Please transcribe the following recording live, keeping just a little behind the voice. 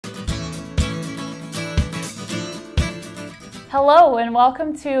Hello and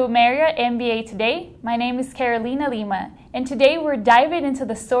welcome to Marriott MBA Today. My name is Carolina Lima, and today we're diving into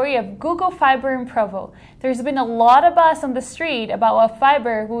the story of Goggle Fiber in Provo. There's been a lot of buzz on the street about what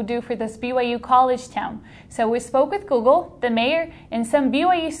fiber will do for this BYU college town. So we spoke with Goggle, the mayor, and some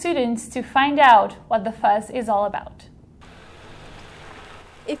BYU students to find out what the fuss is all about.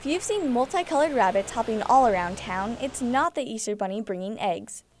 If you've seen multicolored rabbits hopping all around town, it's not the Easter Bunny bringing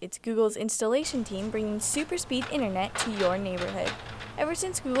eggs. It's Google's installation team bringing super speed internet to your neighborhood. Ever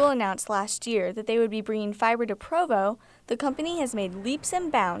since Google announced last year that they would be bringing fiber to Provo, the company has made leaps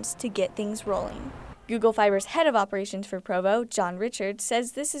and bounds to get things rolling. Goggle Fiber's head of operations for Provo, John Richards,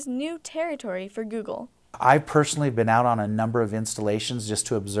 says this is new territory for Google. I've personally been out on a number of installations just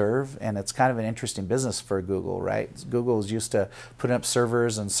to observe, and it's kind of an interesting business for Google, right? Google is used to putting up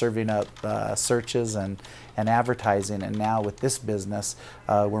servers and serving up searches and advertising, and now with this business,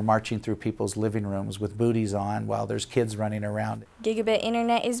 we're marching through people's living rooms with booties on while there's kids running around. Gigabit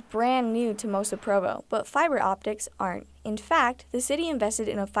internet is brand new to most of Provo, but fiber optics aren't. In fact, the city invested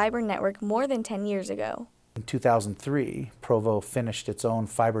in a fiber network more than 10 years ago. In 2003, Provo finished its own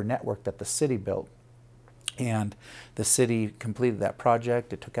fiber network that the city built. And the city completed that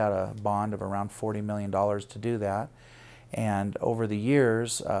project. It took out a bond of around $40 million to do that. And over the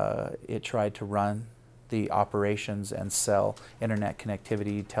years, it tried to run the operations and sell internet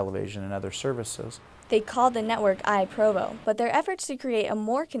connectivity, television, and other services. They called the network iProvo, but their efforts to create a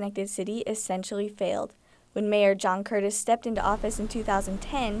more connected city essentially failed. When Mayor John Curtis stepped into office in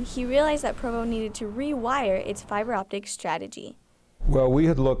 2010, he realized that Provo needed to rewire its fiber optic strategy. Well, we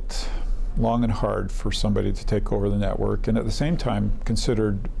had looked long and hard for somebody to take over the network, and at the same time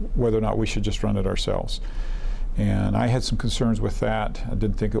considered whether or not we should just run it ourselves. And I had some concerns with that. I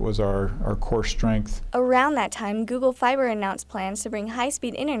didn't think it was our core strength. Around that time, Goggle Fiber announced plans to bring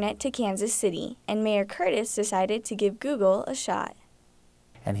high-speed internet to Kansas City, and Mayor Curtis decided to give Google a shot.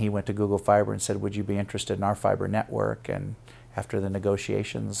 And he went to Goggle Fiber and said, would you be interested in our fiber network? And after the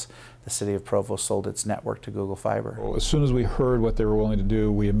negotiations, the city of Provo sold its network to Goggle Fiber. Well, as soon as we heard what they were willing to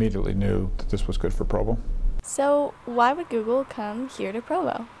do, we immediately knew that this was good for Provo. So why would Google come here to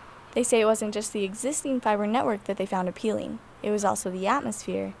Provo? They say it wasn't just the existing fiber network that they found appealing. It was also the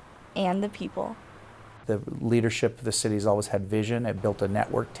atmosphere and the people. The leadership of the city has always had vision. It built a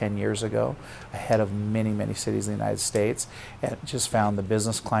network 10 years ago ahead of many, many cities in the United States. And it just found the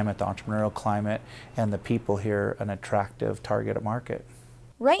business climate, the entrepreneurial climate, and the people here an attractive target market.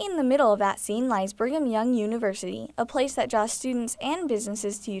 Right in the middle of that scene lies Brigham Young University, a place that draws students and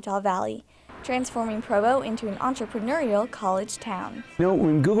businesses to Utah Valley, transforming Provo into an entrepreneurial college town. You know,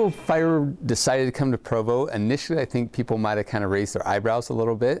 when Goggle Fiber decided to come to Provo, initially I think people might have kind of raised their eyebrows a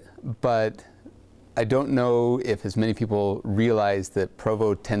little bit, but I don't know if as many people realize that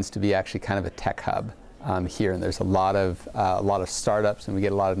Provo tends to be actually kind of a tech hub here, and there's a lot of startups, and we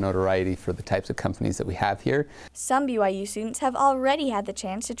get a lot of notoriety for the types of companies that we have here. Some BYU students have already had the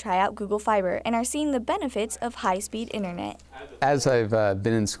chance to try out Goggle Fiber and are seeing the benefits of high-speed internet. As I've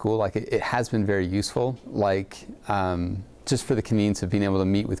been in school, it has been very useful, just for the convenience of being able to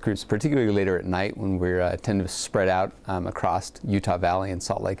meet with groups, particularly later at night when we tend to spread out across Utah Valley and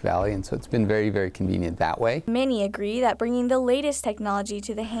Salt Lake Valley, and so it's been very, very convenient that way. Many agree that bringing the latest technology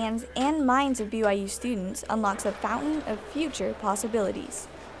to the hands and minds of BYU students unlocks a fountain of future possibilities.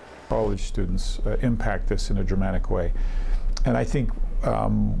 College students impact this in a dramatic way. And I think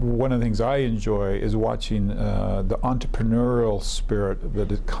one of the things I enjoy is watching the entrepreneurial spirit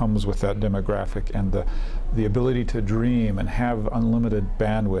that comes with that demographic, and the ability to dream and have unlimited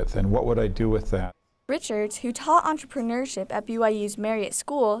bandwidth, and what would I do with that. Richards, who taught entrepreneurship at BYU's Marriott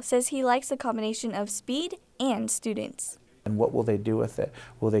School, says he likes the combination of speed and students. And what will they do with it?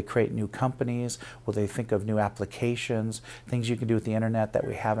 Will they create new companies? Will they think of new applications? Things you can do with the internet that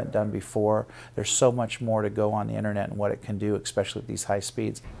we haven't done before. There's so much more to go on the internet and what it can do, especially at these high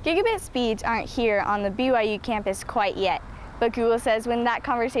speeds. Gigabit speeds aren't here on the BYU campus quite yet, but Google says when that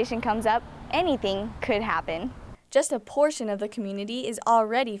conversation comes up, anything could happen. Just a portion of the community is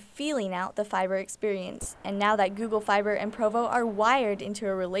already feeling out the fiber experience, and now that Goggle Fiber and Provo are wired into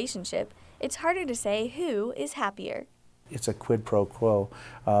a relationship, it's harder to say who is happier. It's a quid pro quo.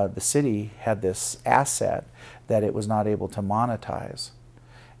 The city had this asset that it was not able to monetize.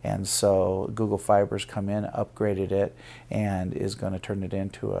 And so Goggle Fiber's come in, upgraded it, and is going to turn it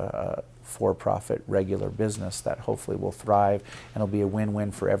into a for-profit regular business that hopefully will thrive, and it'll be a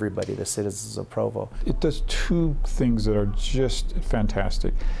win-win for everybody, the citizens of Provo. It does two things that are just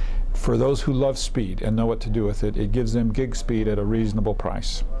fantastic. For those who love speed and know what to do with it, it gives them gig speed at a reasonable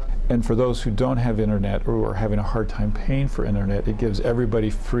price. And for those who don't have internet or are having a hard time paying for internet, it gives everybody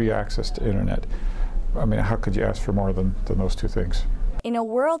free access to internet. I mean, how could you ask for more than those two things? In a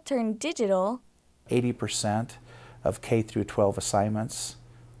world turned digital, 80% of K through 12 assignments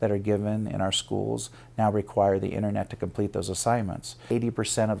that are given in our schools now require the internet to complete those assignments.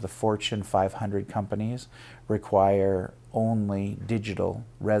 80% of the Fortune 500 companies require only digital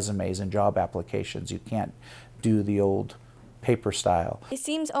resumes and job applications. You can't do the old paper style. it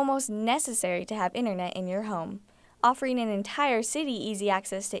seems almost necessary to have internet in your home. Offering an entire city easy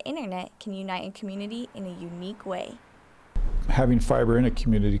access to internet can unite a community in a unique way. Having fiber in a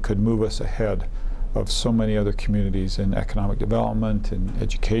community could move us ahead of so many other communities in economic development and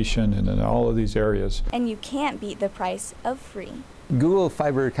education and in all of these areas. And you can't beat the price of free. Google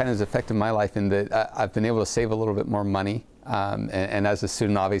Fiber kind of has affected my life in that I've been able to save a little bit more money. And as a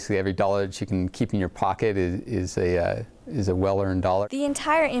student, obviously, every dollar that you can keep in your pocket is a well-earned dollar. The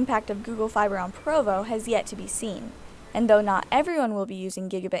entire impact of Google Fiber on Provo has yet to be seen. And though not everyone will be using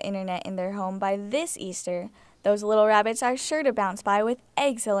gigabit internet in their home by this Easter, those little rabbits are sure to bounce by with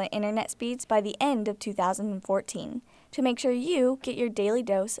excellent internet speeds by the end of 2014 to make sure you get your daily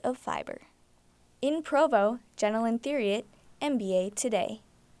dose of fiber. In Provo, Jenilyn Theriot, NBA Today.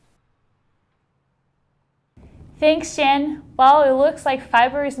 Thanks, Jen. Well, it looks like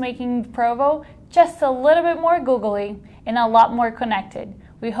fiber is making Provo just a little bit more googly and a lot more connected.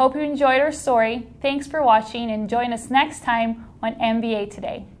 We hope you enjoyed our story. Thanks for watching and join us next time on NBA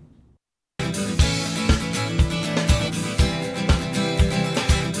Today.